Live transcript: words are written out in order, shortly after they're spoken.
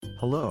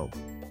Hello.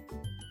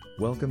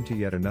 Welcome to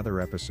yet another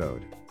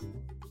episode.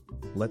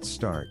 Let's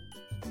start.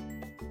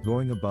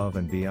 Going above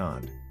and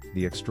beyond,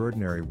 the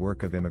extraordinary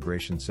work of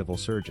immigration civil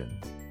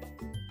surgeon.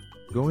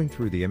 Going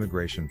through the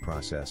immigration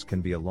process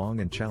can be a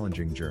long and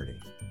challenging journey.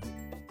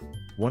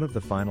 One of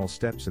the final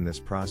steps in this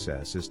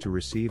process is to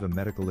receive a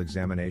medical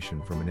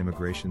examination from an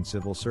immigration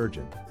civil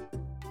surgeon.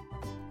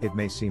 It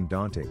may seem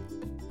daunting,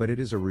 but it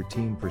is a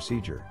routine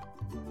procedure.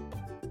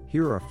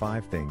 Here are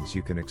 5 things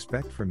you can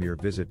expect from your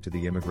visit to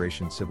the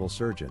immigration civil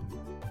surgeon.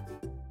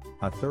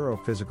 A thorough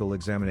physical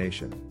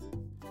examination.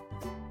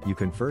 You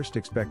can first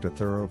expect a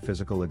thorough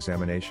physical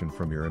examination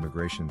from your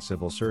immigration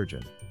civil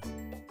surgeon.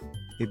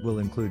 It will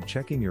include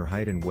checking your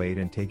height and weight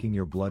and taking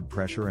your blood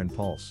pressure and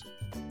pulse.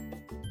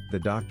 The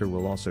doctor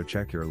will also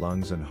check your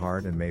lungs and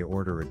heart and may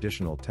order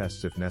additional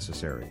tests if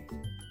necessary.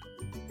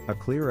 A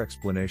clear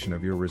explanation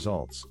of your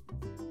results.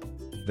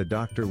 The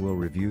doctor will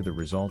review the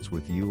results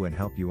with you and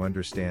help you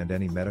understand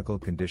any medical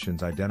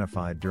conditions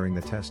identified during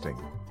the testing.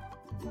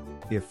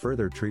 If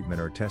further treatment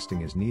or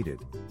testing is needed,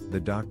 the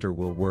doctor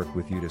will work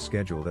with you to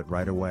schedule it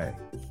right away.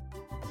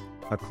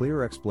 A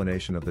clear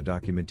explanation of the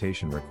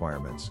documentation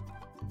requirements.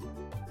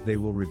 They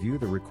will review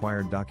the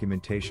required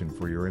documentation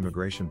for your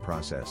immigration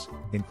process,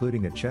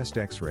 including a chest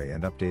X-ray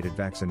and updated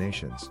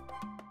vaccinations.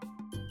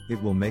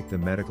 It will make the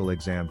medical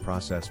exam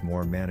process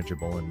more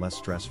manageable and less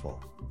stressful.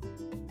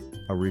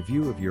 A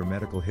review of your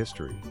medical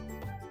history.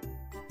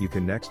 You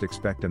can next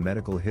expect a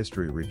medical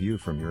history review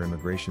from your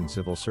immigration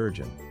civil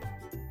surgeon.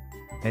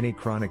 Any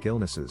chronic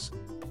illnesses,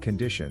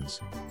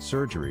 conditions,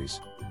 surgeries,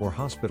 or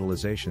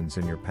hospitalizations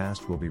in your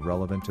past will be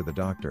relevant to the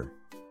doctor.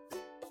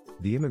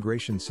 The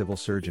immigration civil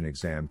surgeon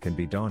exam can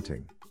be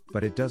daunting,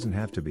 but it doesn't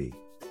have to be.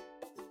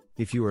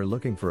 If you are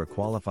looking for a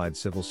qualified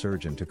civil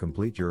surgeon to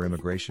complete your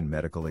immigration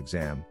medical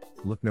exam,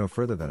 look no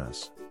further than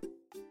us.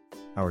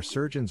 Our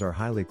surgeons are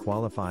highly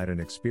qualified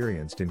and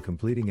experienced in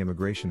completing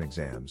immigration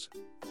exams.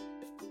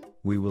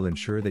 We will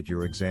ensure that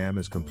your exam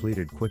is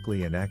completed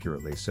quickly and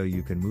accurately so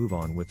you can move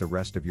on with the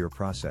rest of your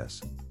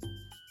process.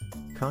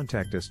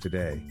 Contact us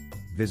today.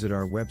 Visit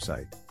our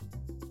website,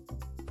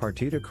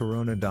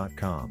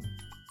 partidacorona.com.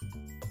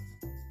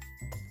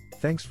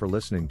 Thanks for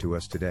listening to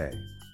us today.